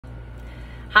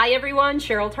Hi everyone,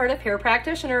 Cheryl Tardiff, hair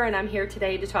practitioner, and I'm here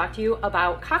today to talk to you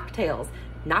about cocktails.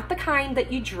 Not the kind that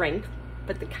you drink,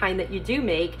 but the kind that you do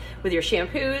make with your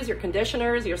shampoos, your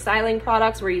conditioners, your styling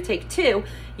products, where you take two,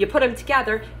 you put them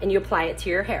together, and you apply it to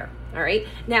your hair, all right?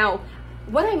 Now,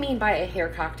 what I mean by a hair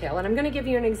cocktail, and I'm gonna give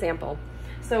you an example.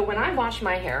 So when I wash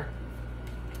my hair,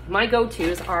 my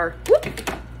go-tos are,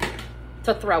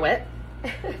 to throw it.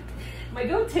 My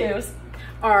go-tos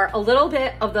are a little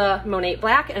bit of the Monate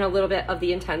Black and a little bit of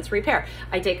the Intense Repair.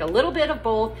 I take a little bit of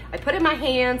both, I put it in my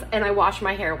hands, and I wash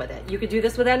my hair with it. You could do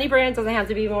this with any brand, doesn't have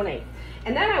to be Monate.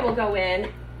 And then I will go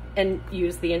in and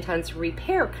use the Intense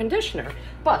Repair conditioner.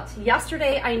 But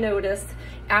yesterday I noticed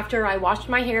after I washed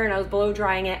my hair and I was blow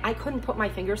drying it, I couldn't put my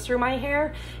fingers through my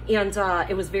hair, and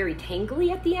it was very tangly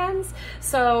at the ends.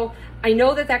 So I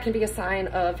know that that can be a sign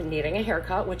of needing a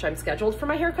haircut, which I'm scheduled for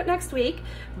my haircut next week,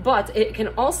 but it can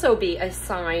also be a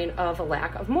sign of a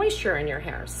lack of moisture in your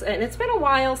hair. And it's been a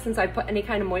while since I put any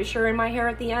kind of moisture in my hair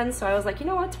at the end, so I was like, you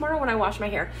know what, tomorrow when I wash my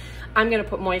hair, I'm gonna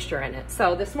put moisture in it.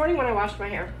 So this morning when I washed my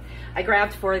hair, I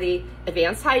grabbed for the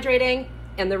Advanced Hydrating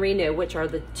and the Renew, which are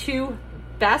the two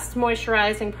best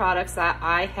moisturizing products that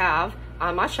I have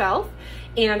on my shelf,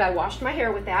 and I washed my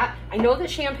hair with that. I know that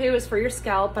shampoo is for your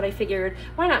scalp, but I figured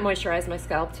why not moisturize my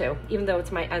scalp too, even though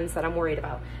it's my ends that I'm worried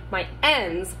about. My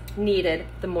ends needed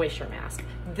the moisture mask.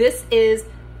 This is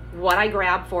what I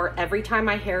grab for every time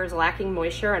my hair is lacking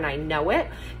moisture, and I know it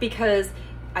because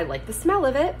I like the smell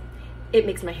of it. It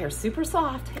makes my hair super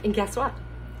soft, and guess what?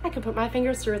 I could put my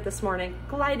fingers through it this morning,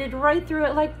 glided right through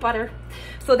it like butter.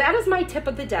 So that is my tip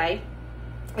of the day,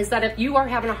 is that if you are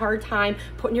having a hard time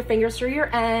putting your fingers through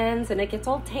your ends and it gets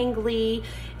all tangly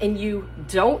and you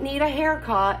don't need a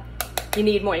haircut, you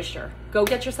need moisture. Go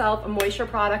get yourself a moisture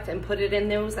product and put it in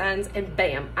those ends, and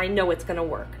bam, I know it's gonna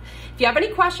work. If you have any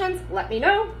questions, let me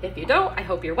know. If you don't, I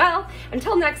hope you're well.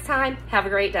 Until next time, have a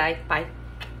great day. Bye.